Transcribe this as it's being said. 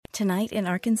Tonight in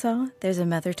Arkansas, there's a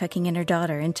mother tucking in her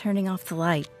daughter and turning off the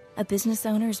light. A business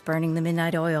owner's burning the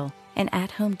midnight oil. An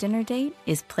at-home dinner date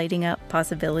is plating up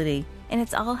possibility. And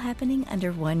it's all happening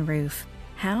under one roof.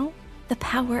 How? The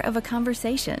power of a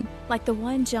conversation, like the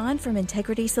one John from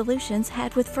Integrity Solutions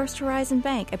had with First Horizon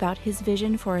Bank about his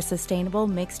vision for a sustainable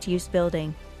mixed-use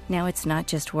building. Now it's not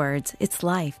just words, it's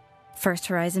life. First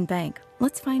Horizon Bank.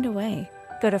 Let's find a way.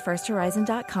 Go to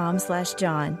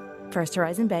firsthorizon.com/John. First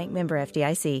Horizon Bank, member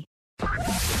FDIC.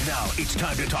 Now it's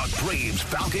time to talk Braves,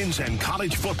 Falcons, and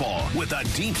college football with a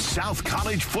Deep South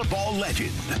college football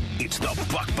legend. It's the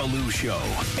Buck Belue Show,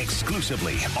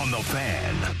 exclusively on The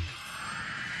Fan.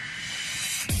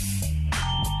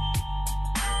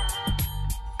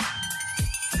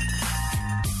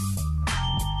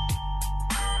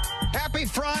 Happy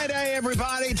Friday,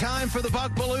 everybody. Time for the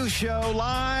Buck Belue Show,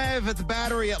 live at the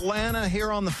Battery Atlanta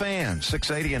here on The Fan,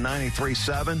 680 and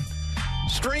 93.7.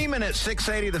 Streaming at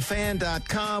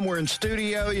 680thefan.com. We're in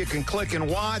studio. You can click and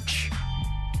watch.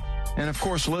 And, of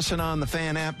course, listen on the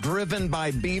Fan app, driven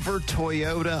by Beaver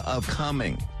Toyota of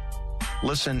Cumming.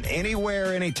 Listen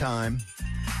anywhere, anytime.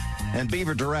 And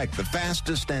Beaver Direct, the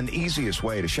fastest and easiest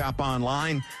way to shop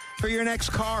online for your next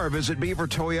car. Visit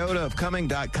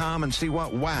BeaverToyotaofCumming.com and see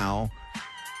what wow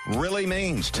really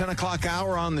means. 10 o'clock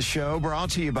hour on the show,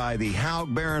 brought to you by the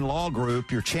Haug Barron Law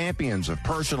Group, your champions of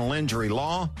personal injury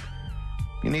law.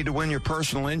 You need to win your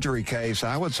personal injury case,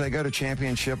 I would say go to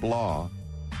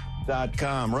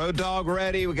championshiplaw.com. Road Dog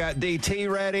ready. We got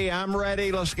DT ready. I'm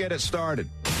ready. Let's get it started.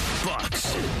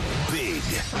 Bucks Big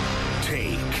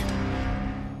Take.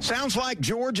 Sounds like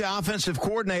Georgia offensive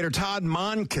coordinator Todd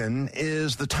Monken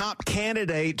is the top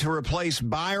candidate to replace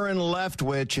Byron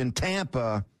Leftwich in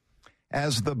Tampa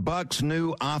as the Bucks'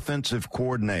 new offensive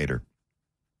coordinator.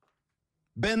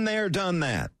 Been there, done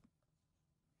that.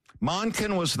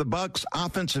 Monken was the Bucks'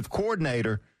 offensive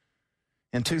coordinator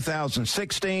in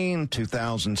 2016,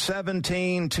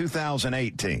 2017,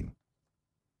 2018.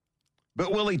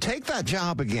 But will he take that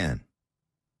job again?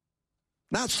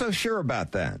 Not so sure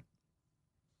about that.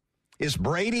 Is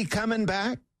Brady coming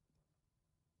back?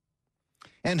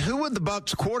 And who would the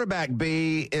Bucks' quarterback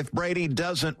be if Brady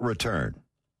doesn't return?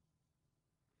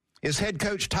 Is head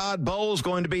coach Todd Bowles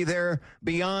going to be there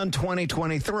beyond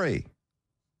 2023?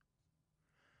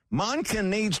 Monken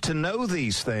needs to know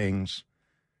these things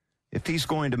if he's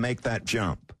going to make that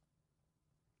jump.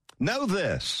 Know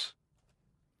this.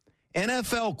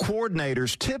 NFL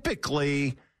coordinators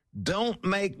typically don't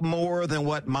make more than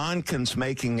what Monken's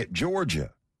making at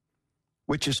Georgia,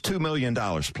 which is $2 million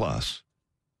plus.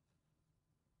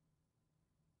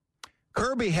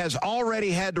 Kirby has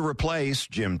already had to replace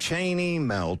Jim Chaney,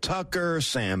 Mel Tucker,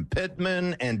 Sam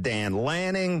Pittman, and Dan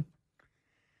Lanning.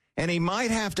 And he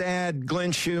might have to add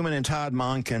Glenn Schumann and Todd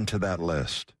Monken to that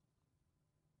list.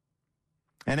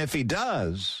 And if he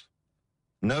does,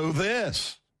 know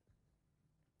this.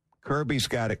 Kirby's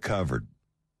got it covered.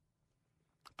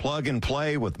 Plug and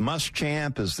play with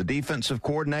Muschamp as the defensive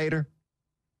coordinator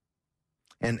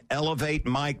and elevate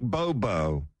Mike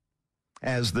Bobo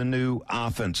as the new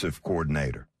offensive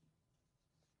coordinator.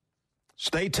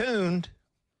 Stay tuned.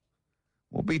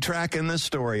 We'll be tracking this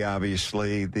story,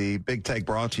 obviously. The Big Take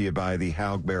brought to you by the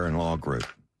Haug Barron Law Group.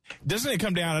 Doesn't it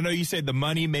come down, I know you said the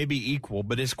money may be equal,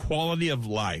 but it's quality of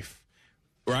life,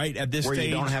 right? At this stage. Where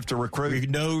you don't have to recruit.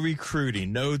 No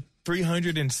recruiting, no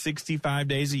 365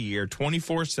 days a year,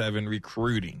 24/7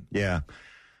 recruiting. Yeah.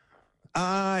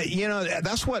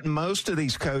 That's what most of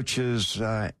these coaches,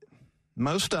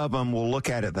 most of them will look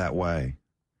at it that way.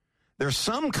 There's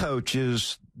some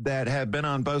coaches that have been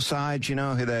on both sides,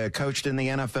 they coached in the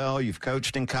NFL, you've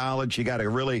coached in college, you got to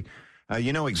really,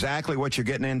 you know exactly what you're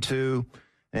getting into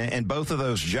in both of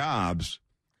those jobs,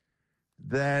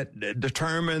 that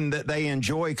determine that they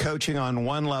enjoy coaching on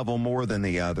one level more than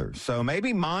the other. So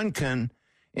maybe Monken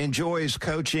enjoys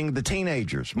coaching the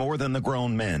teenagers more than the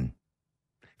grown men.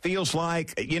 Feels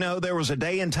like, there was a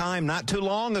day and time not too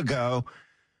long ago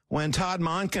when Todd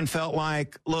Monken felt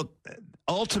like, look,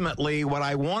 ultimately what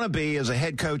I want to be is a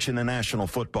head coach in the National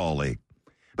Football League.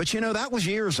 But, that was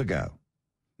years ago.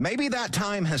 Maybe that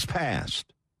time has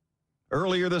passed.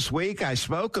 Earlier this week, I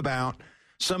spoke about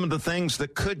some of the things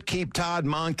that could keep Todd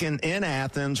Monken in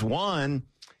Athens. One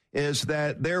is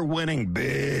that they're winning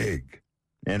big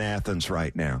in Athens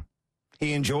right now.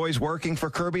 He enjoys working for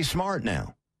Kirby Smart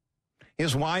now.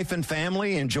 His wife and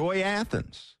family enjoy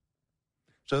Athens.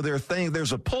 So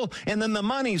there's a pull. And then the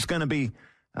money's going to be,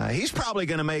 he's probably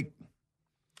going to make,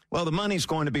 the money's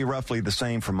going to be roughly the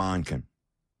same for Monken.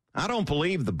 I don't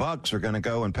believe the Bucks are going to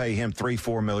go and pay him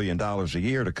 $3-4 million a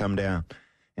year to come down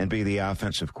and be the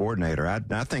offensive coordinator. I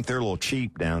think they're a little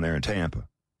cheap down there in Tampa.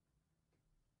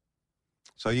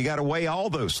 So you got to weigh all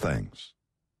those things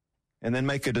and then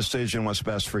make a decision what's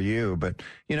best for you. But,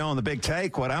 you know, on the big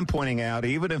take, what I'm pointing out,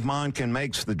 even if Monken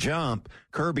makes the jump,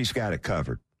 Kirby's got it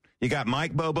covered. You got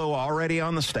Mike Bobo already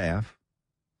on the staff.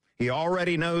 He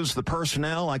already knows the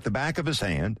personnel like the back of his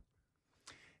hand.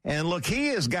 And look, he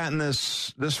has gotten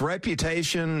this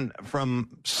reputation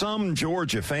from some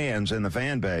Georgia fans in the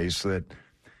fan base that,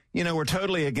 you know, were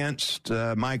totally against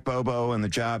Mike Bobo and the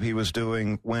job he was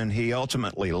doing when he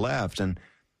ultimately left. And,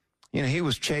 you know, he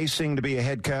was chasing to be a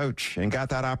head coach and got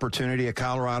that opportunity at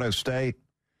Colorado State.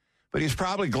 But he's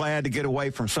probably glad to get away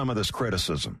from some of this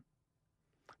criticism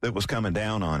that was coming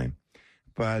down on him.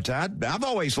 But I've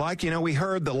always liked, you know, we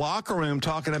heard the locker room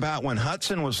talking about when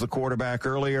Hudson was the quarterback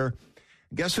earlier.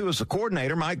 Guess who was the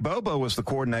coordinator? Mike Bobo was the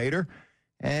coordinator,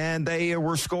 and they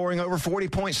were scoring over 40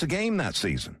 points a game that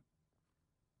season.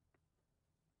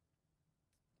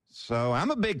 So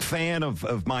I'm a big fan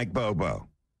of Mike Bobo.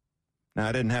 Now,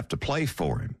 I didn't have to play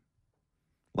for him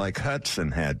like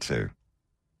Hudson had to.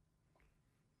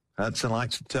 Hudson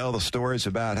likes to tell the stories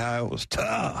about how it was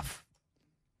tough.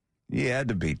 He had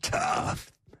to be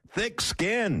tough,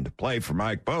 thick-skinned to play for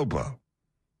Mike Bobo.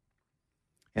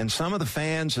 And some of the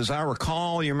fans, as I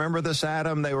recall, you remember this,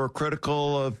 Adam, they were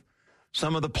critical of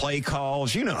some of the play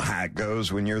calls. You know how it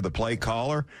goes when you're the play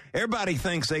caller. Everybody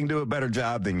thinks they can do a better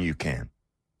job than you can.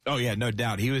 Oh, yeah, no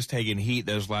doubt. He was taking heat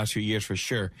those last few years for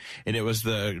sure. And it was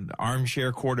the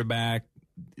armchair quarterback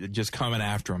just coming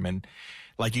after him. And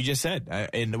like you just said,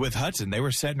 and with Hudson, they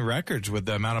were setting records with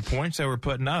the amount of points they were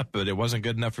putting up, but it wasn't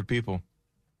good enough for people.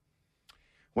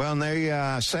 Well, and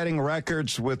they're setting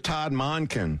records with Todd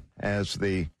Monken as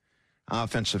the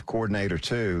offensive coordinator,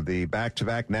 too. The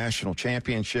back-to-back national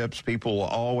championships. People will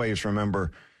always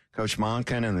remember Coach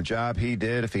Monken and the job he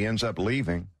did if he ends up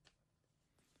leaving.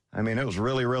 I mean, it was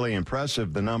really, really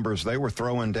impressive, the numbers they were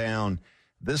throwing down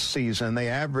this season. They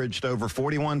averaged over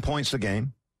 41 points a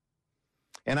game.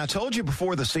 And I told you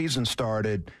before the season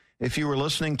started, if you were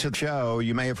listening to the show,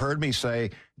 you may have heard me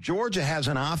say, Georgia has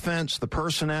an offense, the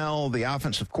personnel, the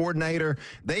offensive coordinator.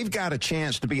 They've got a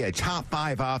chance to be a top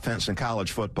 5 offense in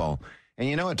college football. And,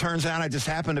 you know, it turns out I just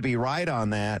happened to be right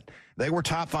on that. They were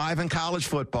top 5 in college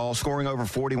football, scoring over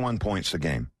 41 points a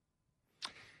game.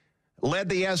 Led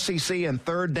the SEC in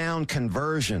third down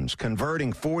conversions,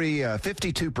 converting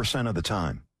 52% of the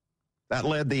time. That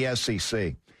led the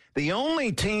SEC. The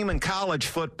only team in college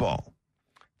football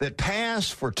that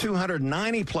passed for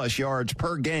 290-plus yards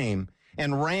per game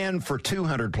and ran for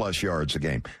 200-plus yards a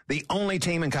game. The only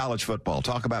team in college football.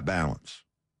 Talk about balance.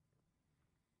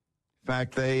 In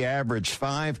fact, they averaged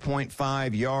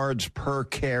 5.5 yards per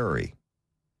carry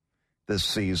this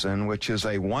season, which is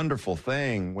a wonderful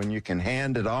thing when you can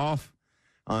hand it off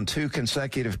on 2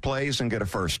 consecutive plays and get a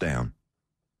first down.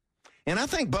 And I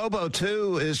think Bobo,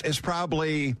 too, is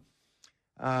probably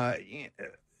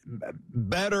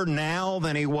better now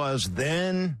than he was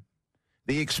then.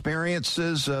 The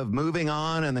experiences of moving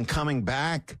on and then coming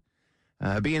back,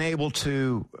 being able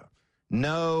to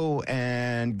know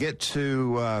and get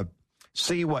to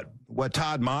see what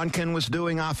Todd Monken was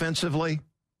doing offensively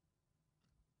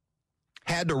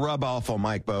had to rub off on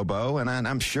Mike Bobo. And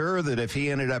I'm sure that if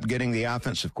he ended up getting the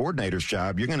offensive coordinator's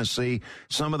job, you're going to see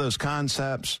some of those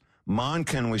concepts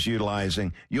Monken was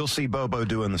utilizing. You'll see Bobo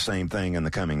doing the same thing in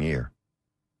the coming year.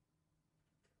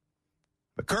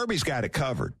 But Kirby's got it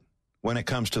covered when it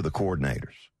comes to the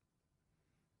coordinators.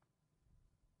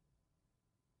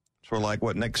 Sort of like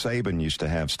what Nick Saban used to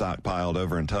have stockpiled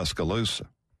over in Tuscaloosa.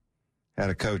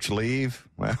 Had a coach leave.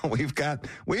 Well, we've got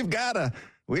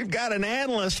an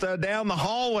analyst down the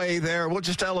hallway there. We'll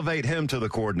just elevate him to the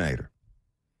coordinator,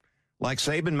 like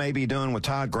Saban may be doing with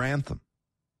Todd Grantham.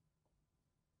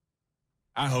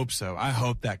 I hope so. I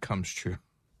hope that comes true.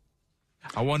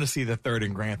 I want to see the third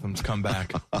and Granthams come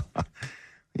back.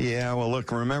 Yeah, well,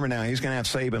 look, remember now, he's going to have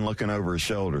Saban looking over his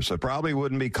shoulder, so probably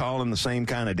wouldn't be calling the same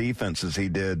kind of defense as he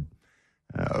did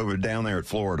over down there at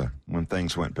Florida when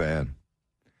things went bad.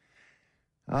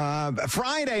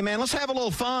 Friday, man, let's have a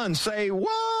little fun. Say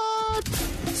what?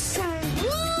 Say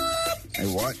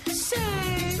what?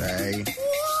 Say what? Say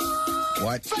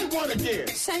what? Say what again?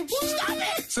 Say what? Stop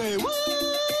it! Say what?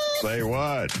 Say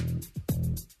what?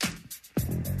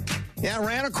 Yeah, I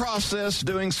ran across this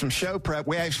doing some show prep.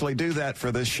 We actually do that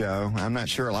for this show. I'm not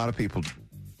sure a lot of people,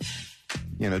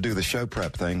 do the show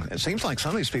prep thing. It seems like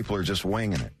some of these people are just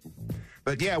winging it.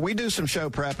 But, yeah, we do some show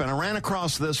prep, and I ran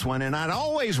across this one, and I'd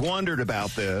always wondered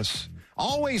about this,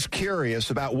 always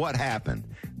curious about what happened.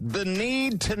 The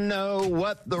need to know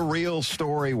what the real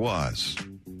story was.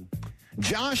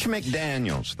 Josh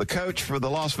McDaniels, the coach for the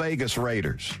Las Vegas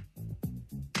Raiders,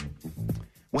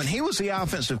 When he was the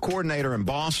offensive coordinator in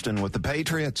Boston with the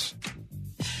Patriots,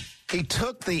 he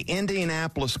took the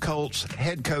Indianapolis Colts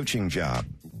head coaching job.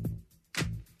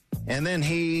 And then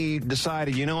he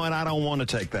decided, you know what, I don't want to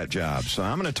take that job. So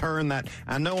I'm going to turn that.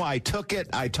 I know I took it.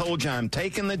 I told you I'm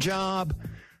taking the job,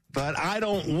 but I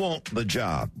don't want the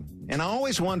job. And I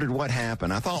always wondered what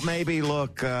happened. I thought maybe,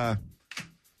 look, the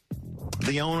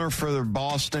owner for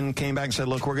Boston came back and said,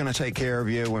 look, we're going to take care of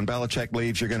you. When Belichick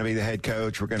leaves, you're going to be the head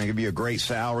coach. We're going to give you a great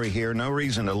salary here. No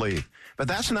reason to leave. But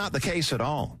that's not the case at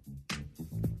all.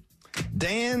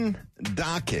 Dan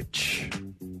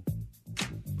Dakich,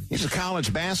 he's a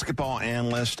college basketball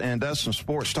analyst and does some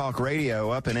sports talk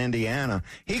radio up in Indiana.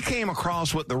 He came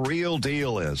across what the real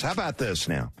deal is. How about this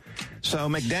now? So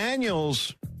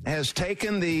McDaniels has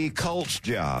taken the Colts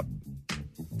job,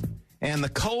 and the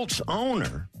Colts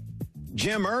owner,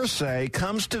 Jim Irsay,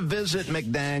 comes to visit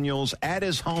McDaniels at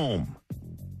his home.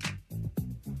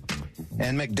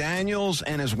 And McDaniels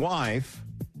and his wife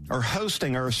are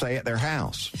hosting Irsay at their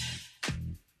house.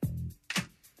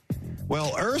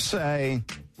 Well, Irsay,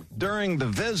 during the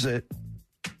visit,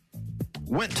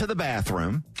 went to the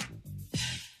bathroom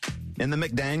in the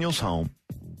McDaniels home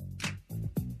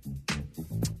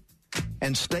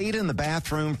and stayed in the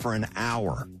bathroom for an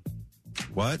hour.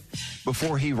 What?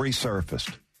 Before he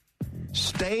resurfaced.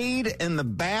 Stayed in the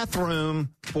bathroom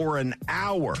for an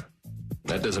hour.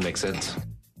 That doesn't make sense.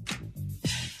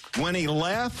 When he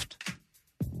left,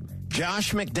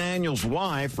 Josh McDaniels'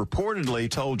 wife reportedly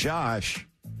told Josh,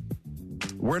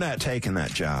 we're not taking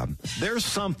that job. There's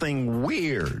something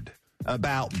weird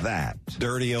about that.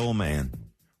 Dirty old man.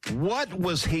 What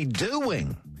was he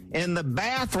doing in the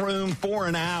bathroom for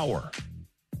an hour?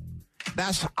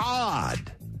 That's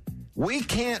odd. We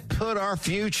can't put our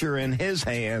future in his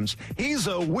hands. He's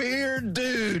a weird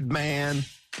dude, man.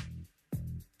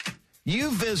 You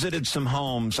visited some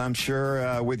homes, I'm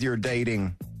sure, with your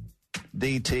dating,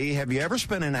 DT. Have you ever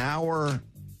spent an hour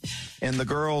in the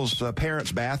girl's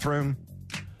parents' bathroom?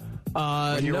 No,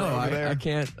 I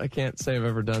can't say I've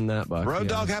ever done that, Buck. Road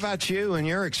Dogg, how about you and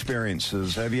your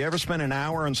experiences? Have you ever spent an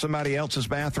hour in somebody else's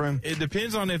bathroom? It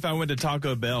depends on if I went to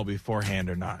Taco Bell beforehand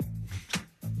or not.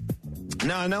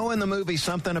 Now, I know in the movie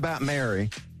Something About Mary,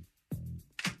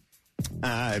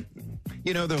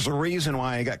 there's a reason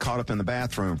why he got caught up in the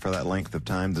bathroom for that length of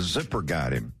time. The zipper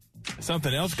got him.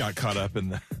 Something else got caught up in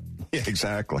the... Yeah,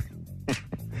 exactly.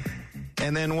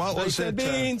 And then what was it?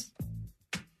 Beans.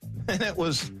 And it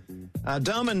was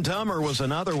Dumb and Dumber was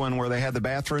another one where they had the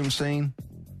bathroom scene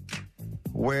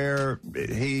where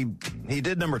he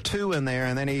did number 2 in there,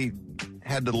 and then he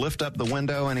had to lift up the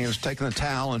window, and he was taking the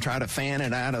towel and try to fan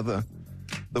it out of the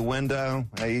window.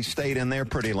 He stayed in there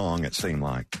pretty long, it seemed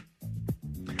like.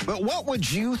 But what would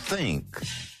you think,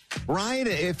 right,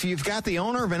 if you've got the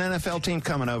owner of an NFL team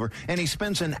coming over and he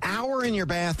spends an hour in your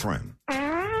bathroom?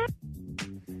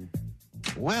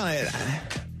 Well,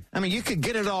 you could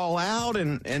get it all out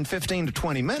in 15 to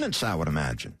 20 minutes, I would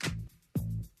imagine.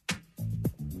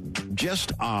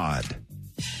 Just odd.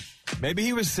 Maybe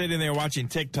he was sitting there watching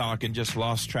TikTok and just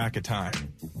lost track of time.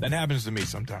 That happens to me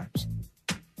sometimes.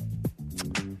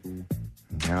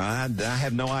 I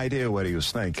have no idea what he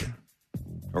was thinking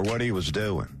or what he was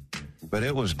doing, but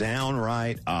it was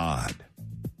downright odd.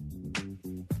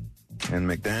 And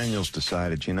McDaniels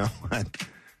decided, you know what,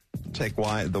 take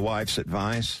the wife's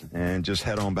advice and just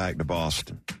head on back to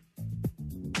Boston.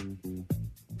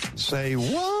 Say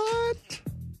what?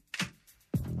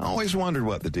 I always wondered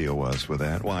what the deal was with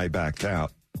that, why he backed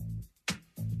out.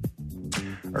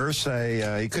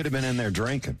 Irsay, he could have been in there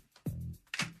drinking.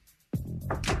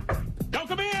 Don't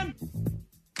come in!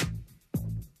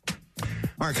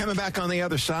 All right, coming back on the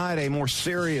other side, a more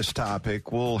serious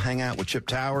topic. We'll hang out with Chip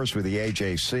Towers with the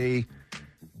AJC,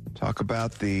 talk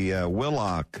about the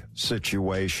Willock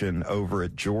situation over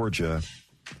at Georgia.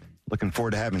 Looking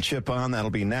forward to having Chip on. That'll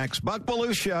be next. Buck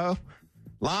Belue Show,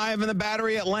 live in the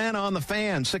Battery Atlanta on the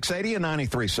Fan, 680 and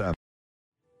 93.7.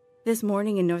 This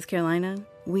morning in North Carolina,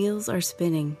 wheels are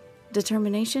spinning.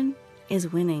 Determination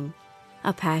is winning.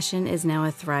 A passion is now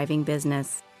a thriving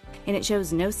business, and it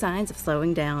shows no signs of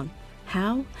slowing down.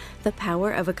 How? The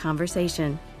power of a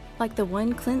conversation, like the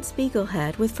one Clint Spiegel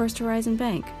had with First Horizon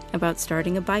Bank about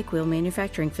starting a bike wheel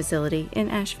manufacturing facility in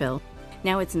Asheville.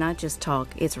 Now it's not just talk,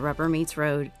 it's rubber meets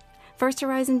road. First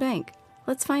Horizon Bank.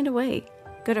 Let's find a way.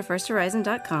 Go to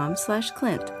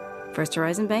firsthorizon.com/Clint. First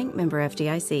Horizon Bank, member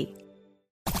FDIC.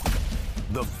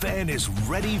 The Fan is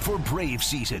ready for Brave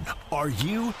season. Are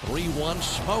you? 3-1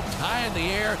 smoked high in the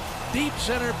air, deep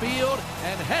center field,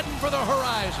 and heading for the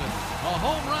horizon. A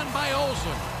home run by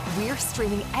Olsen. We're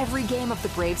streaming every game of the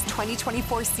Braves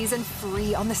 2024 season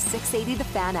free on the 680 The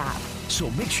Fan app. So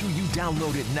make sure you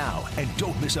download it now and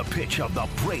don't miss a pitch of the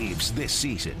Braves this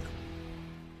season.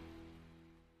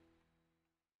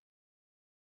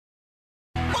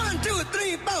 1, 2,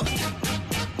 3, 4.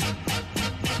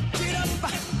 Get up,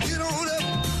 get on up,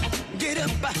 get up,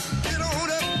 get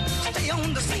on up. Stay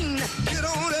on the scene, get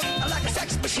on up like a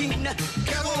sex machine.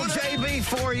 Got a little JB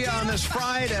for you on this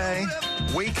Friday.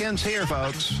 Weekend's here,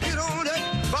 folks.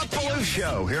 Buck Belue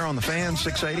Show here on the Fan,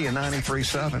 680 and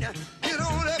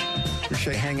 93.7.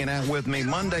 Appreciate hanging out with me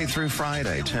Monday through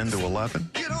Friday, 10 to 11.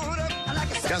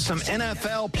 Got some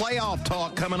NFL playoff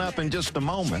talk coming up in just a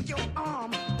moment.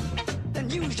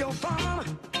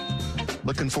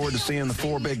 Looking forward to seeing the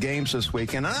 4 big games this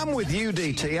weekend. And I'm with you,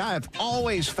 DT. I have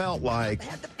always felt like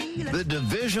the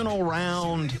divisional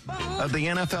round of the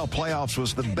NFL playoffs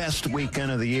was the best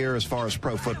weekend of the year as far as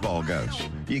pro football goes.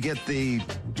 You get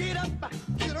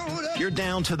you're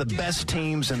down to the best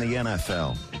teams in the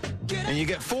NFL. And you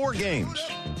get 4 games.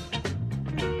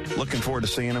 Looking forward to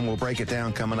seeing them. We'll break it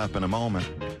down coming up in a moment.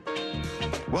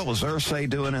 What was Irsay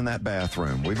doing in that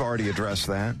bathroom? We've already addressed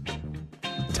that.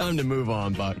 Time to move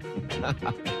on, Buck. All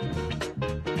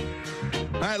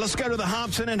right, let's go to the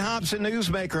Hobson and Hobson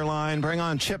Newsmaker line. Bring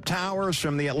on Chip Towers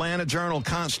from the Atlanta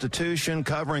Journal-Constitution,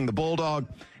 covering the Bulldog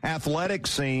athletic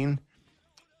scene.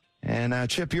 And,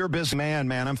 Chip, you're a busy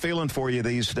man. I'm feeling for you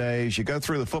these days. You go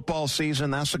through the football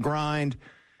season. That's a grind.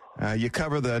 You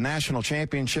cover the national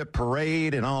championship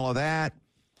parade and all of that.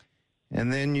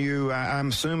 And then I'm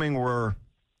assuming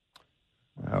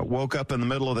woke up in the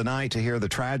middle of the night to hear the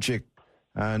tragic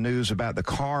news about the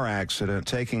car accident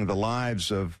taking the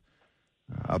lives of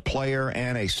a player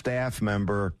and a staff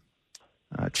member.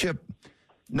 Chip,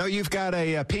 no, you've got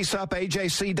a piece up,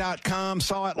 AJC.com,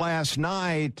 saw it last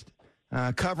night,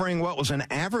 covering what was an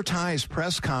advertised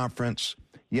press conference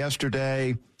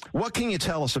yesterday. What can you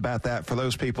tell us about that for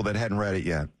those people that hadn't read it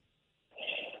yet?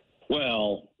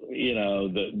 Well,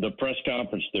 the press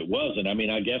conference that wasn't,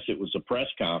 I guess it was a press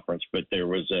conference, but there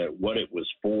was what it was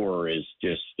for is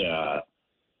just,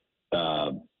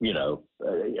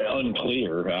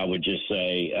 unclear. I would just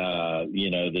say,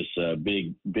 this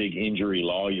big injury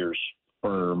lawyers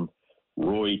firm,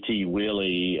 Roy T.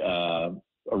 Willie,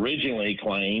 originally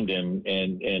claimed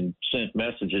and sent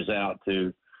messages out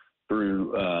through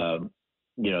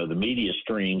the media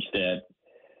streams that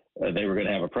they were going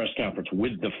to have a press conference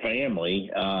with the family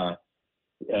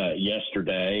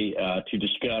yesterday to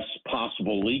discuss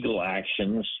possible legal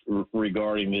actions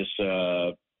regarding this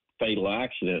fatal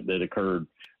accident that occurred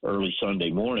early Sunday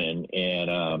morning.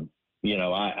 And, I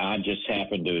just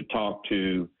happened to talk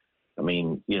to,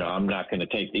 I'm not going to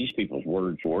take these people's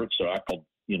word for it. So I called,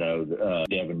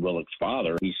 Devin Willock's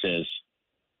father. He says,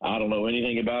 I don't know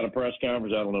anything about a press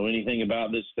conference. I don't know anything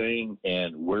about this thing,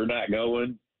 and we're not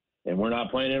going, and we're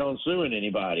not planning on suing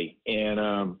anybody. And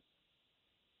it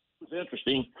was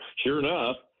interesting. Sure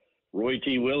enough, Roy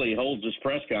T. Willie holds this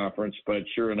press conference, but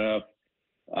sure enough,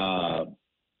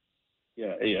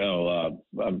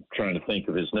 I'm trying to think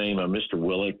of his name, Mr.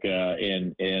 Willock,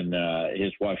 and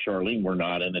his wife Charlene were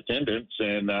not in attendance,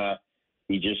 and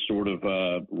he just sort of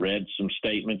read some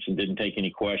statements and didn't take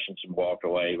any questions and walked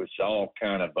away. It was all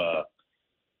kind of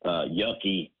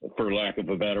yucky, for lack of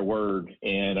a better word.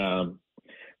 And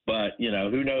but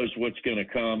who knows what's going to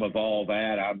come of all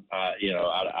that? I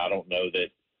don't know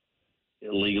that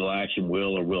legal action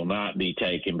will or will not be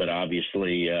taken, but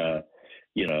obviously,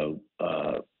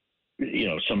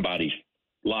 somebody's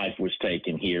life was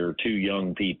taken here. 2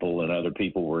 young people and other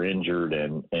people were injured,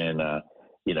 and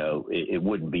it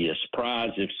wouldn't be a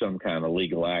surprise if some kind of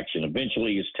legal action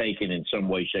eventually is taken in some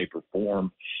way, shape, or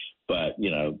form. But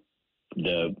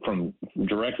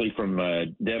directly from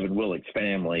Devin Willock's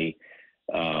family,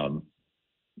 the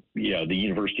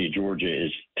University of Georgia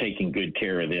is taking good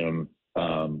care of them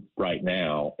right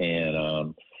now,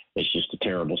 and it's just a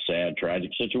terrible, sad,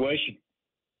 tragic situation.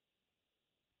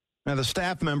 Now, the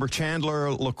staff member,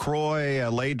 Chandler LaCroix,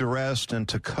 laid to rest in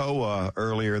Toccoa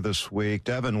earlier this week.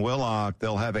 Devin Willock,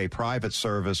 they'll have a private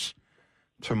service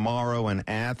tomorrow in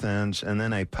Athens and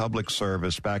then a public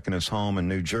service back in his home in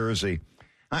New Jersey.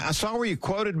 I saw where you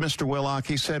quoted Mr. Willock.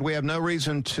 He said, we have no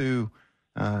reason to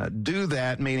do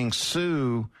that, meaning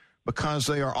sue, because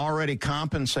they are already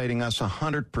compensating us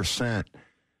 100%.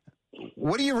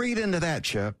 What do you read into that,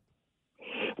 Chip?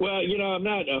 Well, I'm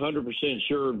not 100%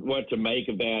 sure what to make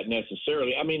of that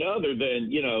necessarily. I mean, other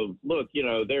than, look,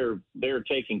 they're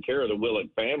taking care of the Willick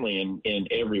family in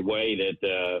every way that,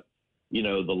 the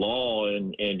law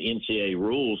and NCAA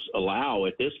rules allow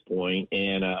at this point.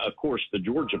 And, of course, the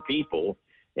Georgia people.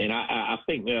 And I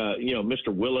think, Mr.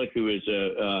 Willick, who is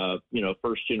a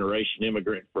first-generation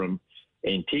immigrant from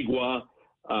Antigua,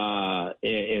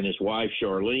 and his wife,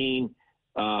 Charlene,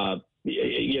 there's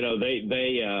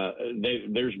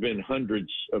been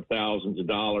hundreds of thousands of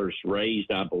dollars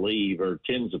raised, I believe, or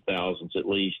tens of thousands at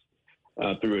least,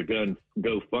 through a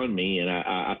GoFundMe. And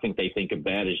I think they think of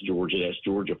that as Georgia. That's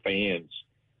Georgia fans.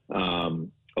 A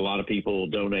lot of people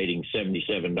donating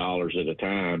 $77 at a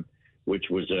time, which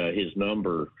was his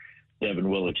number, Devin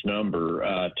Willick's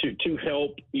number, to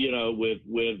help,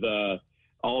 with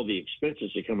all the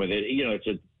expenses that come with it. It's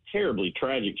a terribly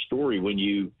tragic story when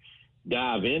you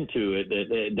dive into it,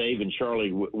 that Dave and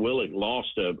Charlie Willick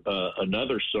lost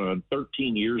another son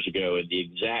 13 years ago in the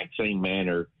exact same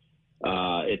manner,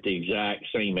 at the exact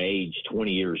same age,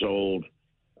 20 years old.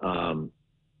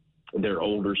 Their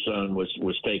older son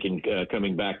was taken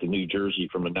coming back to New Jersey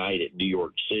from a night at New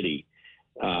York City.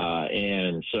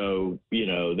 And so,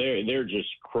 they're just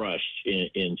crushed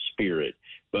in spirit.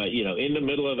 But, in the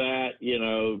middle of that,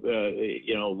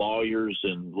 lawyers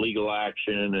and legal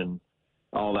action and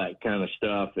all that kind of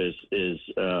stuff is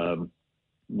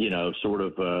sort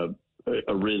of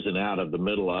arisen out of the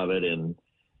middle of it. And,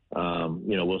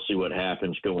 we'll see what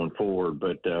happens going forward.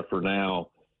 But for now,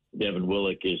 Devin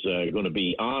Willick is going to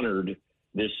be honored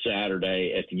this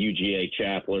Saturday at the UGA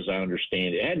Chapel, as I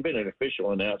understand it. It hadn't been an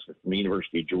official announcement from the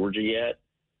University of Georgia yet,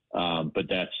 but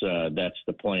that's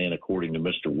the plan according to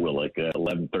Mr. Willick,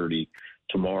 11:30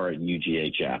 tomorrow at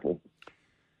UGA Chapel.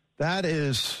 That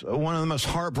is one of the most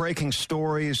heartbreaking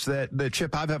stories that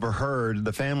Chip, I've ever heard.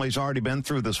 The family's already been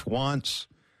through this once,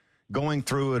 going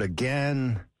through it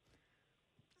again.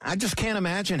 I just can't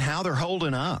imagine how they're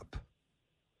holding up.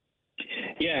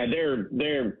 Yeah, they're.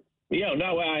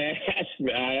 I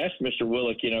asked Mr.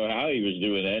 Willick, how he was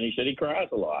doing that, and he said he cries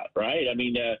a lot, right? I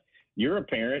mean, you're a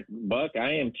parent, Buck.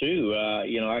 I am too.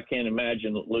 I can't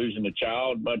imagine losing a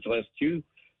child, much less two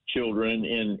children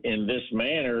in this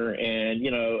manner. And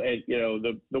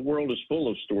the world is full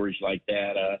of stories like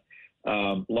that.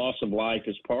 Loss of life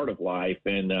is part of life,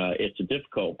 and it's a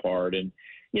difficult part. And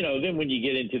then when you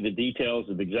get into the details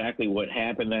of exactly what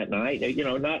happened that night,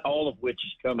 not all of which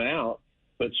has come out,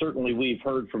 but certainly we've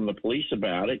heard from the police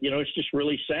about it. It's just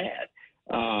really sad.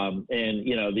 And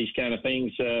these kind of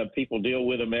things, people deal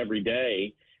with them every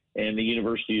day. And the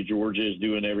University of Georgia is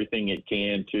doing everything it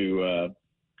can to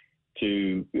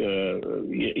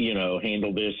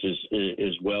handle this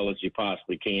as well as you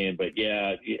possibly can. But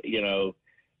yeah,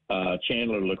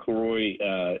 Chandler LaCroix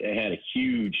had a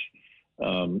huge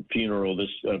funeral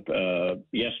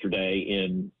yesterday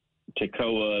in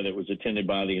Toccoa that was attended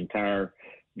by the entire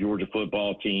Georgia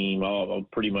football team,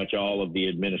 pretty much all of the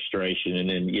administration, and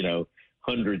then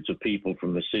hundreds of people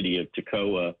from the city of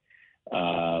Toccoa,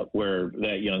 where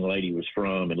that young lady was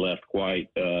from, and left quite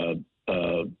an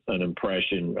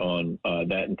impression on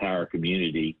that entire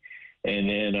community. And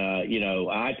then,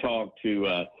 I talked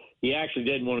to, he actually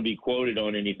didn't want to be quoted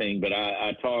on anything, but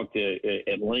I talked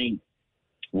at length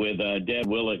with Deb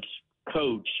Willick's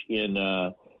coach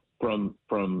from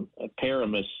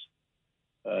Paramus,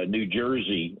 New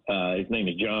Jersey. His name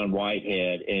is John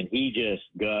Whitehead, and he just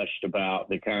gushed about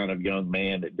the kind of young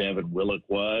man that Devin Willick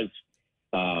was.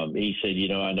 He said,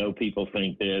 I know people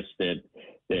think this, that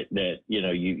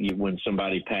you when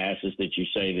somebody passes, that you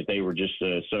say that they were just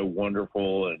so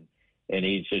wonderful, and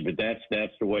he said, but that's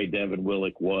the way Devin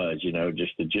Willick was,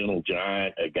 just a gentle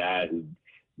giant, a guy who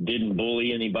didn't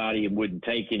bully anybody and wouldn't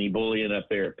take any bullying up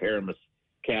there at Paramus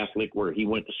Catholic, where he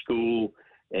went to school,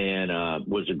 and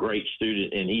was a great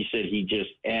student. And he said he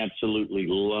just absolutely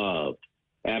loved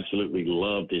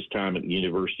his time at the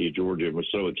University of Georgia and was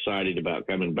so excited about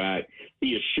coming back.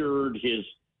 He assured his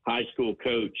high school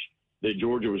coach that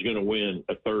Georgia was going to win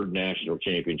a third national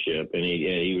championship, and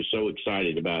he was so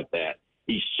excited about that.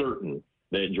 He's certain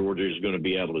that Georgia is going to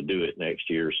be able to do it next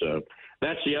year. So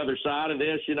that's the other side of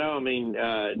this.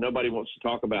 Nobody wants to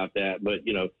talk about that, but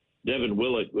Devin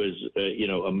Willick was,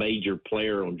 a major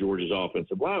player on Georgia's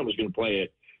offensive line, was going to play a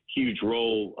huge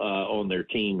role on their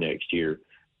team next year.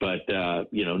 But,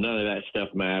 none of that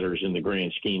stuff matters in the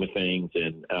grand scheme of things.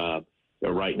 And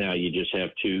right now you just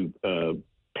have two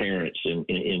parents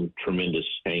in tremendous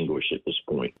anguish at this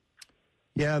point.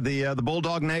 Yeah, the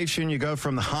Bulldog Nation, you go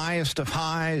from the highest of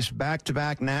highs,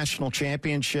 back-to-back national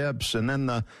championships, and then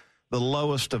the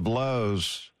lowest of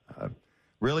lows.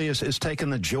 really is taking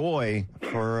the joy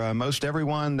for most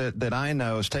everyone that I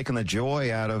know is taking the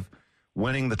joy out of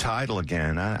winning the title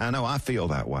again. I know I feel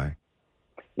that way.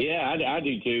 Yeah, I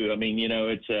do too. I mean,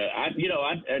 it's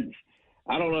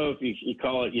I don't know if you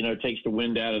call it, takes the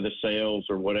wind out of the sails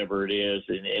or whatever it is.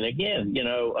 And again,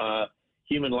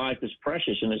 human life is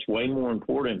precious and it's way more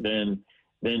important than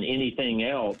anything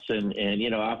else. And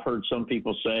I've heard some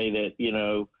people say that,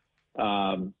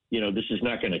 this is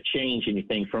not going to change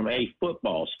anything from a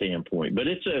football standpoint, but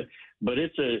it's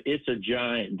a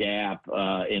giant gap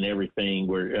in everything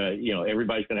where,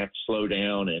 everybody's going to have to slow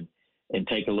down and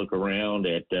take a look around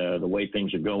at the way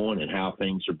things are going and how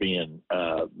things are being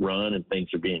run and things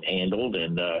are being handled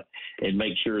and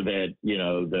make sure that,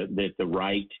 that the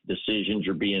right decisions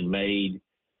are being made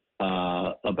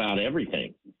about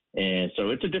everything. And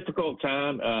so it's a difficult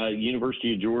time.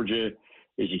 University of Georgia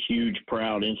is a huge,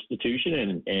 proud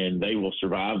institution, and they will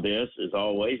survive this as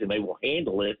always, and they will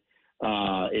handle it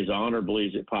as honorably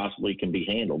as it possibly can be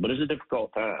handled. But it's a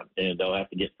difficult time, and they'll have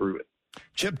to get through it.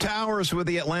 Chip Towers with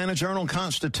the Atlanta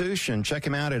Journal-Constitution. Check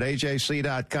him out at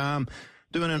ajc.com.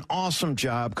 Doing an awesome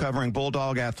job covering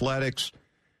Bulldog athletics.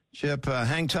 Chip,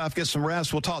 hang tough, get some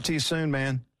rest. We'll talk to you soon,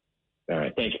 man. All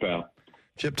right. Thanks, pal.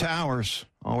 Chip Towers,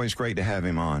 always great to have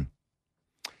him on.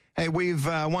 Hey, we've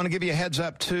want to give you a heads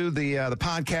up to the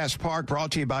podcast park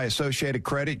brought to you by Associated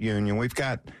Credit Union. We've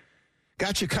got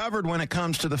you covered when it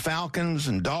comes to the Falcons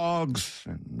and Dogs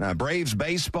and Braves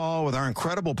baseball with our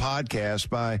incredible podcast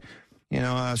by,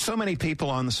 so many people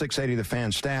on the 680 The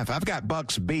Fan staff. I've got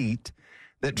Bucks Beat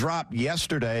that dropped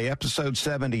yesterday, episode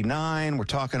 79. We're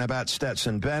talking about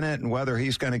Stetson Bennett and whether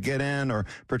he's going to get in or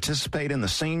participate in the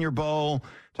Senior Bowl.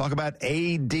 Talk about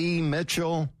A.D.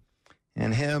 Mitchell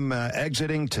and him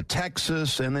exiting to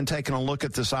Texas and then taking a look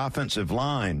at this offensive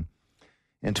line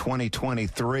in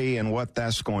 2023 and what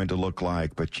that's going to look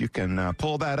like. But you can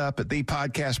pull that up at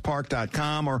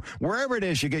thepodcastpark.com or wherever it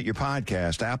is you get your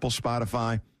podcast, Apple,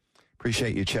 Spotify.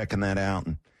 Appreciate you checking that out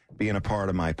and being a part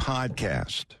of my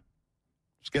podcast.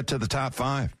 Let's get to the top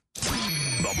 5.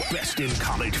 The best in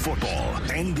college football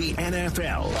and the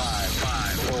NFL.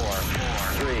 5, 4,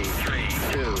 3,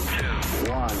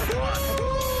 2, 1.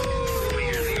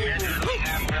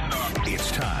 It's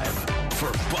time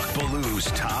for Buck Belew's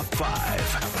Top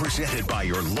 5. Presented by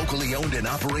your locally owned and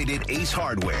operated Ace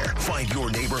Hardware. Find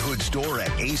your neighborhood store at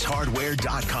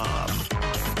acehardware.com.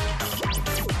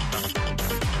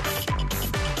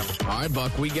 All right,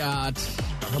 Buck, we got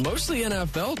mostly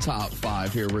NFL top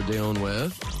 5 here we're dealing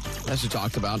with. As we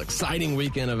talked about, exciting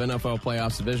weekend of NFL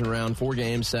playoffs, division round, 4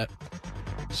 games set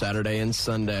Saturday and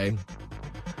Sunday.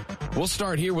 We'll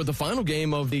start here with the final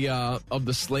game of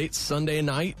the slate Sunday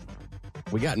night.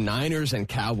 We got Niners and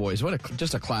Cowboys.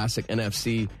 Just a classic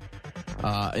NFC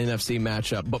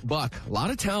matchup. But Buck, a lot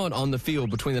of talent on the field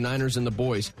between the Niners and the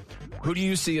boys. Who do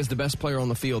you see as the best player on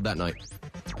the field that night?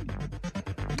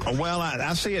 Well,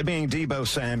 I see it being Deebo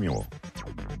Samuel.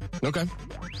 Okay.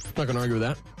 Not going to argue with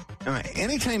that. All right.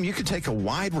 Anytime you could take a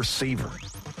wide receiver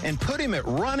and put him at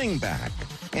running back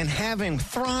and have him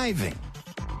thriving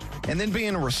and then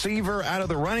being a receiver out of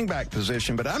the running back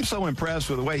position. But I'm so impressed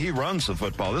with the way he runs the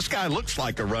football. This guy looks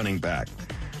like a running back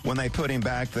when they put him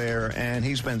back there, and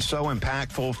he's been so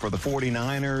impactful for the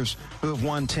 49ers, who have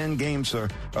won 10 games or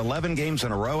 11 games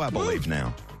in a row, I believe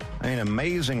now. I mean,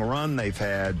 amazing run they've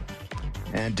had.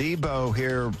 And Deebo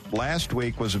here last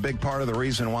week was a big part of the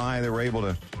reason why they were able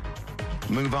to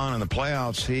move on in the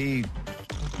playoffs.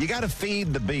 You got to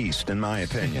feed the beast, in my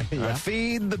opinion. Yeah.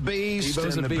 Feed the beast,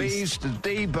 Debo's and a the beast. beast is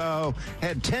Deebo.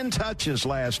 Had 10 touches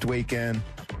last weekend,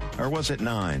 or was it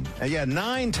 9?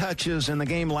 9 touches in the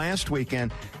game last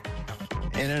weekend.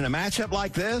 And in a matchup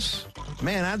like this,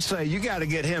 man, I'd say you got to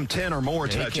get him 10 or more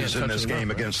touches in this game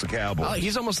against the Cowboys.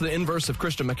 He's almost the inverse of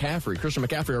Christian McCaffrey. Christian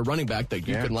McCaffrey, a running back that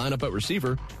you can line up at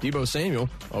receiver. Deebo Samuel,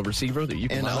 a receiver that you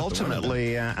can line up. And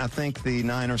ultimately, I think the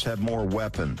Niners have more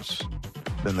weapons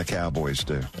than the Cowboys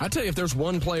do. I tell you, if there's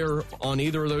one player on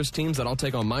either of those teams that I'll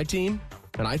take on my team,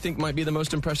 and I think might be the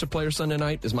most impressive player Sunday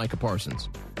night, is Micah Parsons.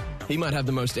 He might have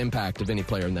the most impact of any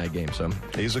player in that game. So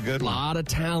he's a good one. A lot of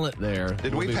talent there.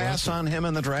 Did we pass on him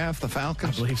in the draft, the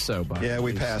Falcons? I believe so, Bob. Yeah,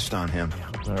 we passed on him.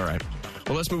 Yeah. All right.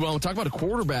 Well, let's move on. We'll talk about a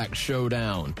quarterback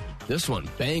showdown. This one,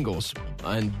 Bengals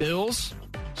and Bills,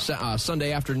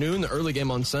 Sunday afternoon, the early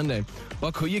game on Sunday.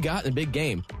 Buck, who you got in the big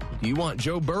game? Do you want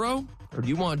Joe Burrow or do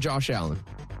you want Josh Allen?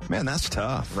 Man, that's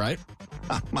tough. Right?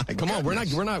 Oh, my Come on, we're not.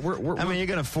 I mean, you're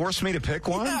going to force me to pick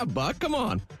one? Yeah, Buck, come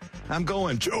on. I'm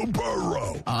going Joe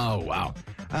Burrow. Oh, wow.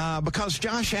 Because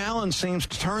Josh Allen seems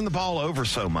to turn the ball over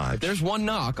so much. There's one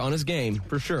knock on his game,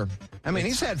 for sure. I mean,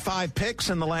 he's had 5 picks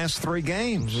in the last 3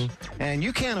 games, and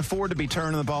you can't afford to be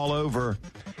turning the ball over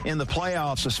in the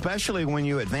playoffs, especially when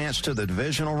you advance to the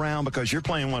divisional round, because you're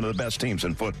playing one of the best teams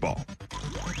in football.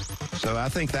 So I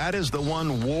think that is the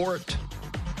one wart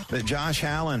that Josh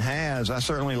Allen has. I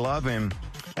certainly love him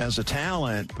as a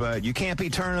talent, but you can't be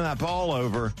turning that ball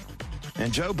over.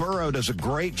 And Joe Burrow does a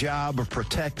great job of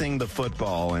protecting the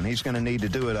football, and he's going to need to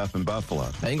do it up in Buffalo.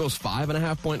 Bengals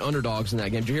 5.5-point underdogs in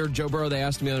that game. Did you hear Joe Burrow? They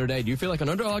asked me the other day, do you feel like an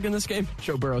underdog in this game?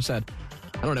 Joe Burrow said,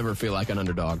 I don't ever feel like an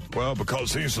underdog. Well,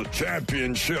 because he's a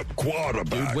championship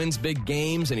quarterback. Dude wins big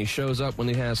games, and he shows up when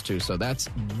he has to, so that's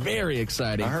very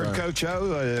exciting. I heard Coach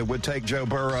O would take Joe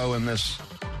Burrow in this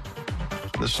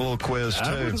little quiz, too.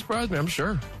 That wouldn't surprise me, I'm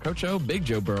sure. Coach O, big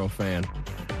Joe Burrow fan.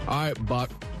 All right, Buck.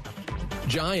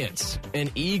 Giants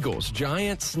and Eagles.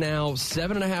 Giants now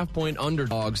 7.5-point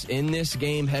underdogs in this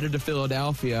game, headed to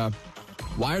Philadelphia.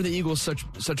 Why are the Eagles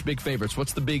such big favorites?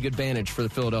 What's the big advantage for the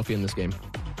Philadelphia in this game?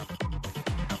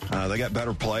 They got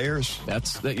better players.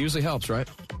 That usually helps, right?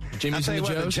 Jimmy's and the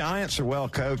Joes. The Giants are well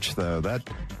coached, though.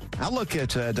 I look at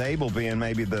Dable being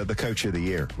maybe the coach of the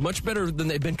year. Much better than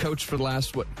they've been coached for the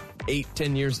last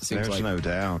 8-10 years. It seems There's no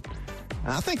doubt.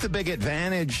 I think the big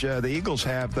advantage the Eagles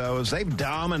have, though, is they've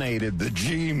dominated the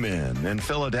G-men in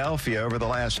Philadelphia over the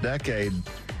last decade.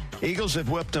 Eagles have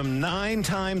whipped them 9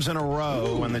 times in a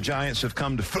row when the Giants have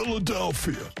come to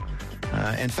Philadelphia.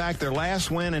 In fact, their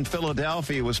last win in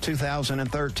Philadelphia was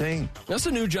 2013. That's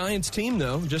a new Giants team,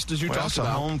 though, just as you talked about.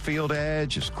 The home field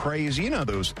edge is crazy. You know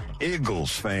those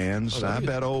Eagles fans. I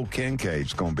bet old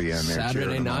Kincaid's going to be in there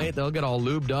Saturday night, they'll get all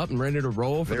lubed up and ready to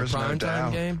roll for the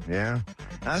primetime game. Yeah.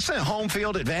 I say home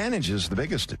field advantage is the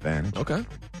biggest advantage. Okay.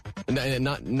 And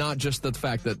not just the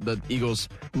fact that the Eagles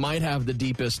might have the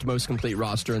deepest, most complete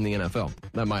roster in the NFL.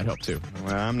 That might help, too.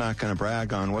 Well, I'm not going to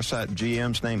brag on, what's that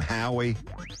GM's name? Howie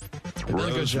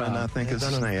Roseman, I think is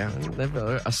his name. They've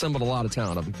assembled a lot of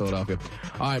talent up in Philadelphia.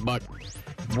 All right, Buck.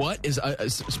 What is,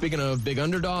 speaking of big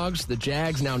underdogs, the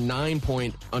Jags now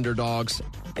 9-point underdogs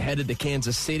headed to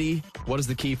Kansas City. What is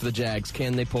the key for the Jags?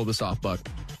 Can they pull this off, Buck?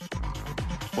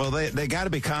 Well, they got to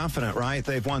be confident, right?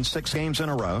 They've won 6 games in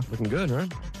a row. Looking good,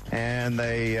 right? And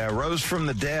they rose from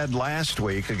the dead last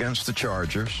week against the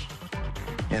Chargers.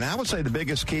 And I would say the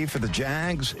biggest key for the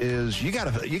Jags is you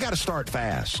got to start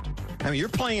fast. I mean, you're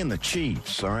playing the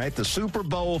Chiefs, all right, the Super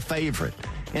Bowl favorite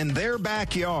in their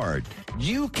backyard.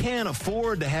 You can't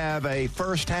afford to have a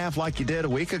first half like you did a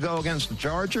week ago against the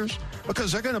Chargers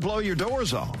because they're going to blow your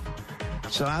doors off.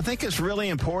 So I think it's really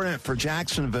important for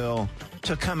Jacksonville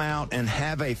to come out and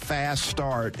have a fast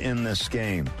start in this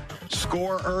game.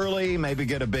 Score early, maybe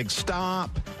get a big stop,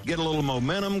 get a little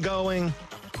momentum going.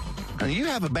 And you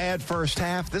have a bad first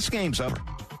half, this game's over.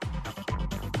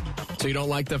 So you don't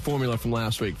like the formula from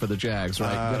last week for the Jags,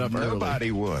 right? Get up nobody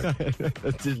would.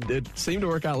 It seemed to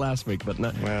work out last week, but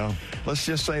not. Well, let's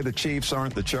just say the Chiefs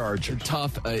aren't the Chargers.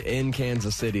 Tough in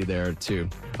Kansas City there, too.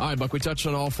 All right, Buck, we touched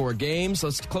on all 4 games.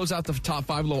 Let's close out the top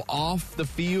 5, a little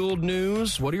off-the-field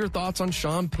news. What are your thoughts on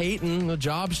Sean Payton, the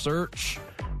job search?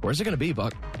 Where's it going to be,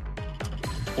 Buck?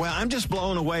 Well, I'm just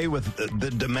blown away with the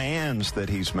demands that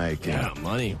he's making. Yeah,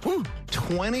 money. Woo.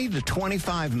 $20 to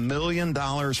 $25 million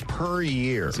per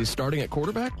year. Is he starting at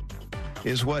quarterback?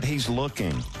 Is what he's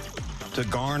looking to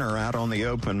garner out on the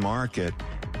open market.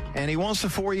 And he wants a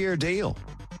 4-year deal.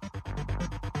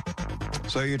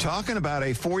 So you're talking about a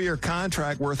 4-year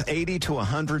contract worth $80 to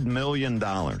 $100 million.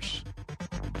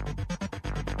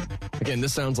 Again,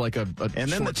 this sounds like a and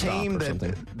then the team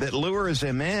that lures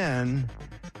him in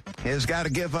has got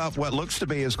to give up what looks to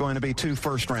be is going to be 2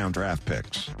 first-round draft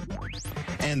picks.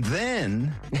 And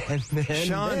then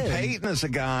Sean Payton is a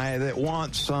guy that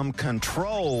wants some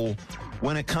control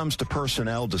when it comes to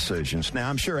personnel decisions. Now,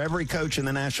 I'm sure every coach in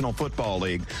the National Football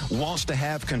League wants to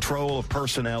have control of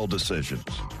personnel decisions.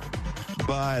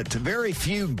 But very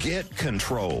few get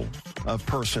control of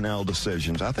personnel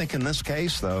decisions. I think in this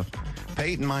case, though,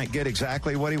 Payton might get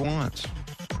exactly what he wants.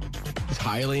 He's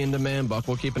highly in demand, Buck.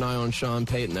 We'll keep an eye on Sean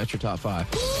Payton. That's your top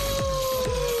 5.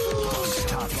 Buck's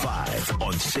top 5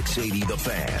 on 680 The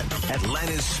Fan,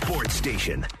 Atlanta's sports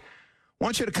station. I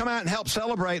want you to come out and help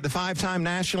celebrate the 5-time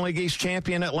National League East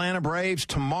champion Atlanta Braves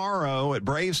tomorrow at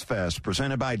Braves Fest,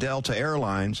 presented by Delta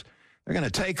Airlines. They're going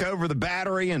to take over the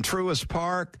Battery in Truist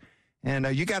Park, and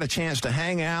you got a chance to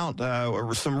hang out.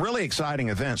 Some really exciting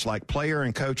events like player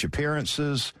and coach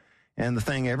appearances, and the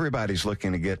thing everybody's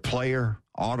looking to get, player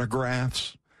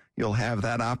autographs. You'll have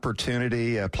that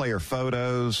opportunity, player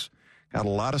photos. Got a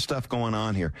lot of stuff going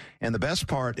on here. And the best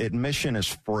part, admission is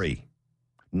free.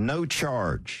 No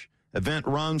charge. Event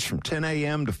runs from 10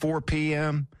 a.m. to 4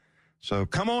 p.m. So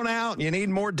come on out. You need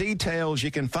more details.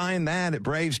 You can find that at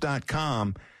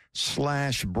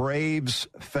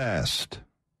braves.com/BravesFest.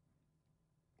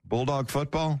 Bulldog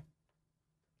football?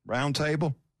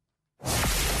 Roundtable?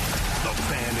 The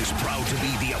Fan is proud to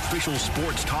be the official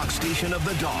sports talk station of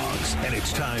the Dogs. And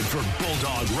it's time for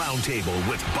Bulldog Roundtable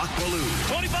with Buck Belue.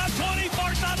 25-20,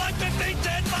 far sideline, 15,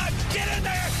 10-5. Get in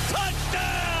there.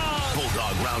 Touchdown.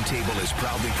 Bulldog Roundtable is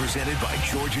proudly presented by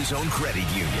Georgia's own credit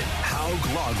union, Haug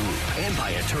Law Group, and by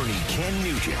attorney Ken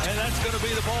Nugent. And that's going to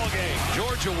be the ball game.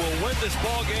 Georgia will win this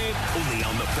ball game. Only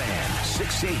on the Fan,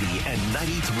 680 and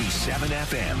 93.7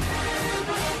 FM.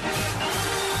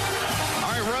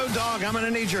 All right, Road Dog, I'm going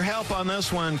to need your help on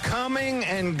this one. Coming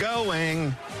and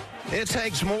going, it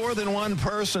takes more than one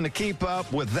person to keep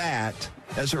up with that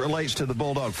as it relates to the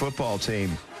Bulldog football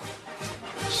team.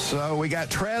 So we got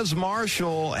Trez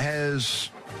Marshall has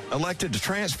elected to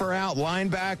transfer out,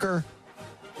 linebacker,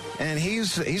 and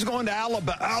he's going to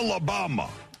Alabama.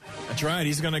 That's right.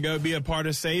 He's going to go be a part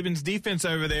of Saban's defense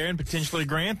over there and potentially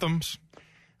Grantham's.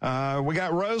 We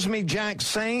got Rosemy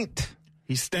Jack-Saint.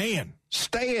 He's staying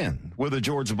with the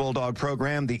Georgia Bulldog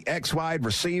program, the ex-wide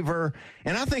receiver,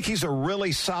 and I think he's a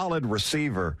really solid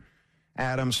receiver,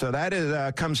 Adam. So that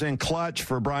is comes in clutch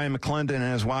for Brian McClendon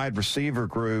and his wide receiver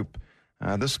group.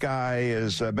 This guy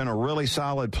has been a really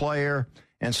solid player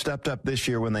and stepped up this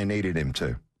year when they needed him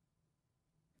to.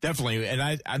 Definitely. And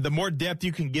I the more depth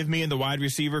you can give me in the wide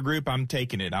receiver group, I'm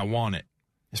taking it. I want it,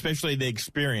 especially the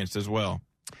experience as well.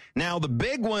 Now, the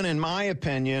big one, in my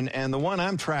opinion, and the one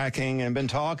I'm tracking and been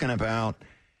talking about,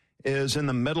 is in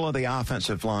the middle of the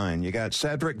offensive line. You got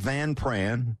Cedric Van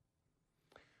Pran,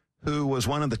 who was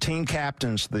one of the team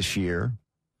captains this year,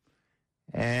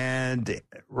 and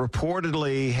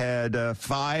reportedly had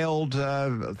filed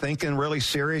thinking really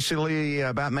seriously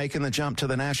about making the jump to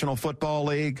the National Football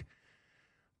League.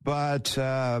 But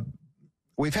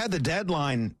we've had the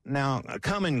deadline now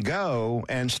come and go,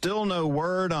 and still no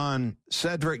word on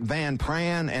Cedric Van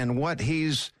Pran and what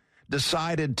he's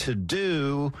decided to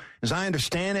do. As I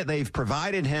understand it, they've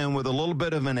provided him with a little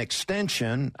bit of an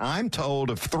extension, I'm told,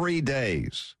 of 3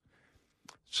 days.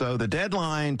 So the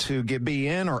deadline to be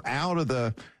in or out of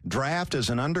the draft as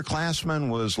an underclassman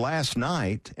was last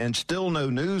night, and still no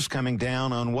news coming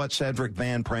down on what Cedric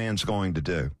Van Pran's going to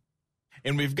do.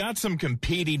 And we've got some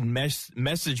competing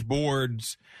message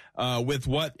boards with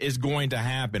what is going to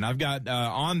happen. I've got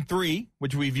On3,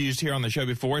 which we've used here on the show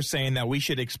before, saying that we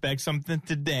should expect something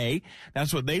today.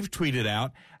 That's what they've tweeted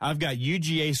out. I've got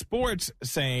UGA Sports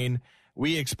saying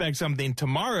we expect something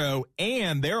tomorrow,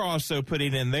 and they're also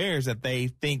putting in theirs that they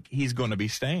think he's going to be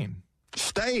staying.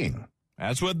 Staying?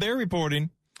 That's what they're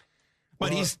reporting.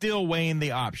 But he's still weighing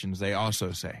the options, they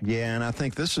also say. Yeah, and I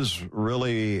think this is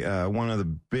really one of the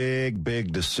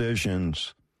big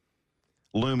decisions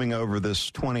looming over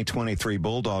this 2023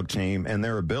 Bulldog team and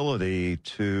their ability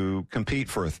to compete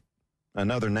for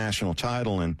another national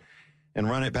title and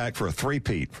run it back for a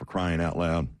three-peat, for crying out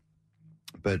loud.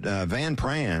 But Van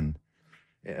Pran,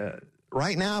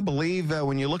 right now, I believe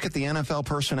when you look at the NFL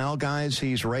personnel guys,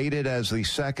 he's rated as the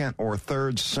second or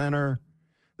third center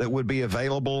that would be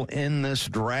available in this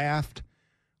draft,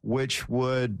 which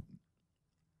would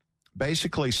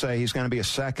basically say he's going to be a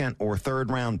second or third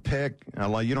round pick.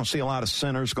 You don't see a lot of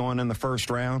centers going in the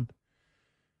first round.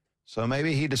 So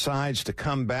maybe he decides to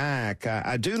come back.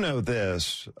 I do know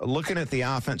this, looking at the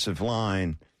offensive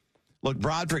line, look,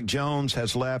 Broderick Jones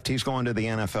has left. He's going to the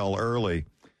NFL early.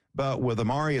 But with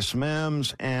Amarius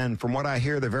Mims, and from what I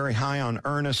hear, they're very high on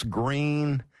Ernest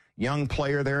Green, young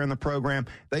player there in the program,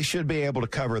 they should be able to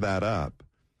cover that up.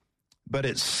 But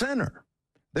at center,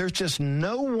 there's just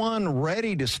no one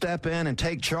ready to step in and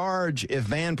take charge if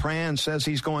Van Pran says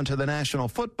he's going to the National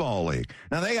Football League.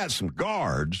 Now, they got some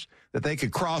guards that they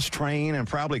could cross-train and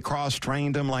probably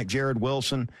cross-trained them like Jared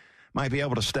Wilson might be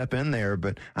able to step in there.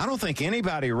 But I don't think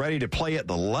anybody ready to play at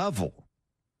the level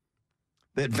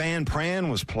that Van Pran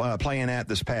was playing at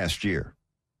this past year.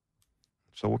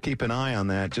 So we'll keep an eye on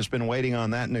that. Just been waiting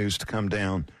on that news to come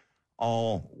down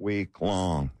all week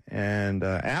long. And,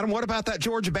 Adam, what about that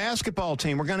Georgia basketball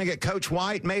team? We're going to get Coach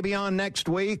White maybe on next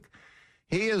week.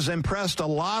 He has impressed a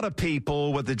lot of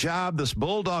people with the job this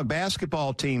Bulldog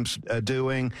basketball team's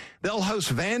doing. They'll host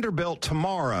Vanderbilt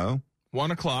tomorrow.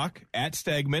 1 o'clock at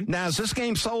Stegman. Now, is this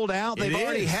game sold out? They've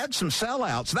already had some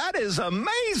sellouts. That is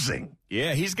amazing.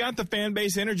 Yeah, he's got the fan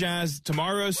base energized.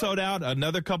 Tomorrow's sold out.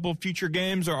 Another couple future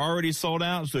games are already sold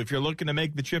out. So if you're looking to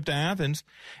make the trip to Athens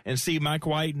and see Mike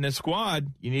White and his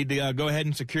squad, you need to go ahead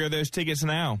and secure those tickets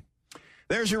now.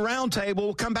 There's your round table.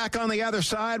 We'll come back on the other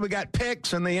side. We got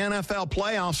picks in the NFL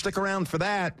playoffs. Stick around for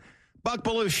that. Buck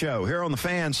Belue Show here on the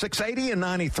Fan, 680 and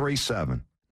 93.7.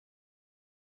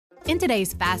 In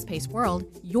today's fast-paced world,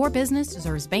 your business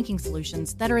deserves banking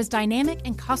solutions that are as dynamic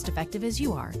and cost-effective as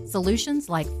you are. Solutions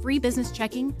like free business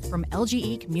checking from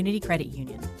LGE Community Credit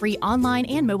Union, free online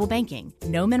and mobile banking,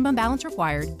 no minimum balance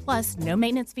required, plus no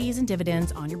maintenance fees and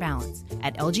dividends on your balance.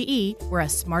 At LGE, we're a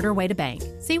smarter way to bank.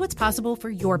 See what's possible for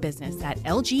your business at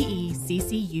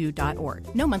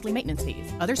lgeccu.org. No monthly maintenance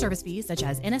fees. Other service fees such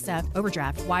as NSF,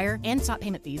 overdraft, wire, and stop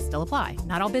payment fees still apply.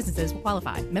 Not all businesses will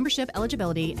qualify. Membership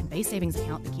eligibility and base savings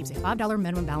account that keeps a $5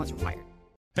 minimum balance required.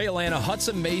 Hey Atlanta,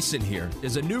 Hudson Mason here.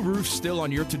 Is a new roof still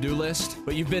on your to-do list,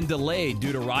 but you've been delayed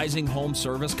due to rising home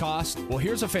service costs? Well,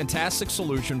 here's a fantastic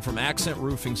solution from Accent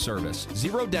Roofing Service.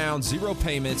 0 down, 0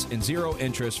 payments, and 0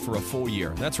 interest for a full year.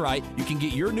 That's right, you can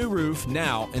get your new roof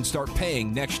now and start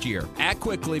paying next year. Act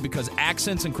quickly because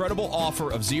Accent's incredible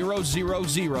offer of 000 with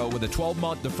a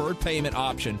 12-month deferred payment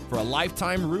option for a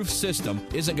lifetime roof system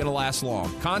isn't going to last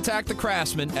long. Contact the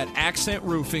craftsman at Accent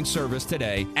Roofing Service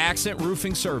today,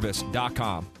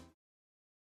 accentroofingservice.com.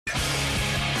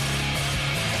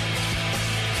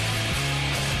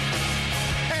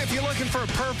 Hey, if you're looking for a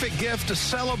perfect gift to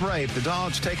celebrate the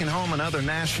Dogs taking home another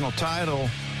national title,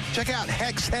 check out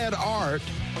Hex Head Art.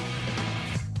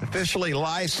 Officially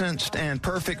licensed and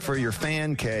perfect for your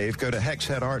fan cave. Go to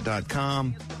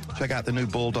hexheadart.com. Check out the new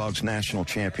Bulldogs National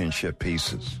Championship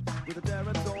pieces.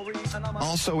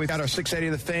 Also, we've got our 680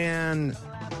 The Fan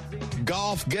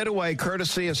golf getaway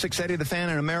courtesy of 680 The Fan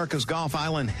and America's Golf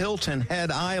Island, Hilton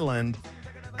Head Island,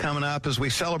 coming up as we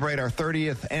celebrate our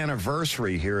 30th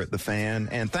anniversary here at The Fan.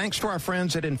 And thanks to our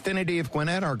friends at Infinity of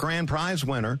Gwinnett, our grand prize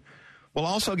winner, we'll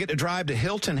also get to drive to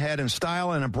Hilton Head in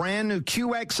style in a brand new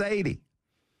QX80.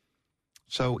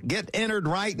 So get entered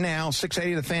right now,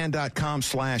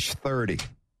 680thefan.com/30. It's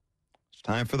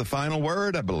time for the final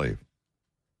word, I believe.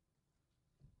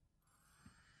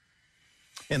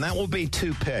 And that will be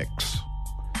 2 picks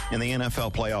in the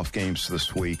NFL playoff games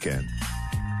this weekend.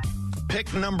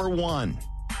 Pick number 1.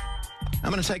 I'm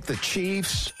going to take the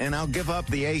Chiefs, and I'll give up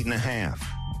the 8.5.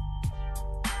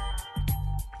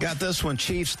 Got this one,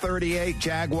 Chiefs 38,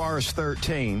 Jaguars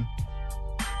 13.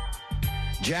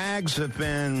 Jags have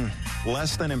been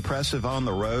less than impressive on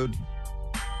the road.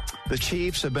 The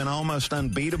Chiefs have been almost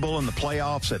unbeatable in the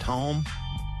playoffs at home.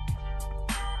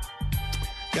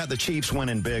 Got the Chiefs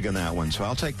winning big in that one, so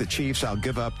I'll take the Chiefs. I'll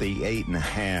give up the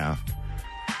 8.5.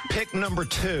 Pick number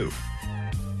 2.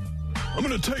 I'm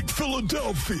going to take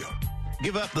Philadelphia.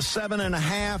 Give up the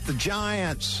 7.5. The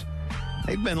Giants,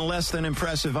 they've been less than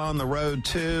impressive on the road,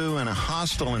 too, in a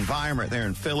hostile environment there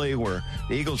in Philly where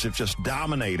the Eagles have just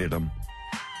dominated them.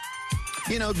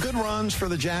 You know, good runs for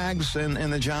the Jags and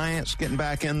the Giants, getting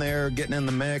back in there, getting in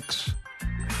the mix.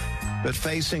 But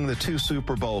facing the 2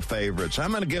 Super Bowl favorites,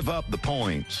 I'm going to give up the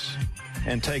points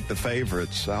and take the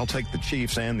favorites. I'll take the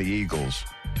Chiefs and the Eagles.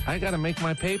 I got to make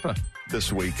my paper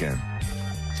this weekend.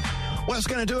 Well, it's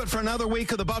going to do it for another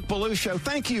week of the Buck Belue Show.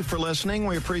 Thank you for listening.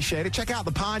 We appreciate it. Check out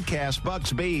the podcast,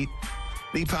 Bucks Beat,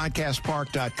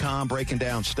 thepodcastpark.com, breaking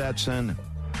down Stetson,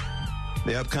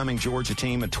 the upcoming Georgia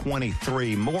team at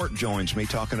 23. Mort joins me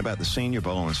talking about the Senior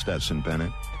Bowl and Stetson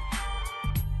Bennett.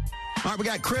 All right, we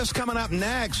got Chris coming up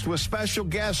next with special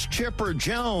guest Chipper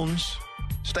Jones.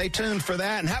 Stay tuned for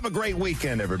that, and have a great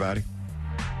weekend, everybody.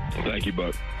 Thank you,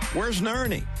 Buck. Where's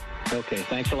Nerney? Okay,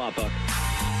 thanks a lot, Buck.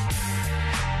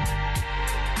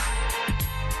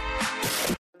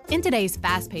 In today's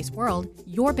fast-paced world,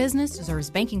 your business deserves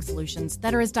banking solutions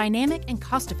that are as dynamic and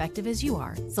cost-effective as you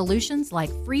are. Solutions like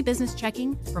free business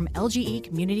checking from LGE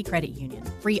Community Credit Union,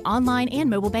 free online and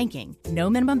mobile banking, no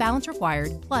minimum balance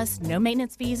required, plus no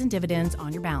maintenance fees and dividends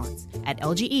on your balance. At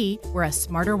LGE, we're a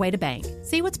smarter way to bank.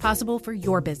 See what's possible for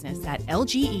your business at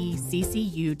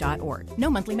lgeccu.org. No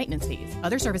monthly maintenance fees.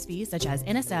 Other service fees such as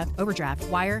NSF, overdraft,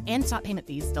 wire, and stop payment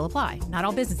fees still apply. Not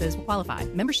all businesses will qualify.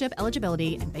 Membership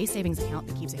eligibility and base savings account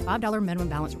that keeps a $5 minimum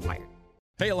balance required.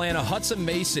 Hey Atlanta, Hudson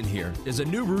Mason here. Is a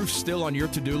new roof still on your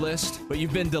to-do list, but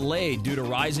you've been delayed due to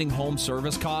rising home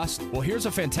service costs? Well, here's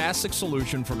a fantastic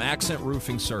solution from Accent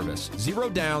Roofing Service.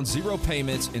 0 down, 0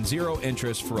 payments, and 0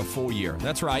 interest for a full year.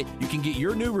 That's right, you can get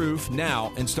your new roof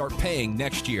now and start paying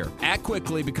next year. Act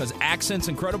quickly because Accent's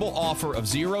incredible offer of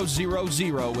 000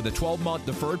 with a 12-month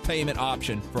deferred payment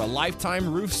option for a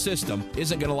lifetime roof system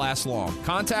isn't going to last long.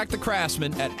 Contact the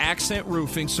craftsman at Accent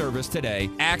Roofing Service today,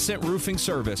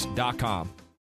 accentroofingservice.com.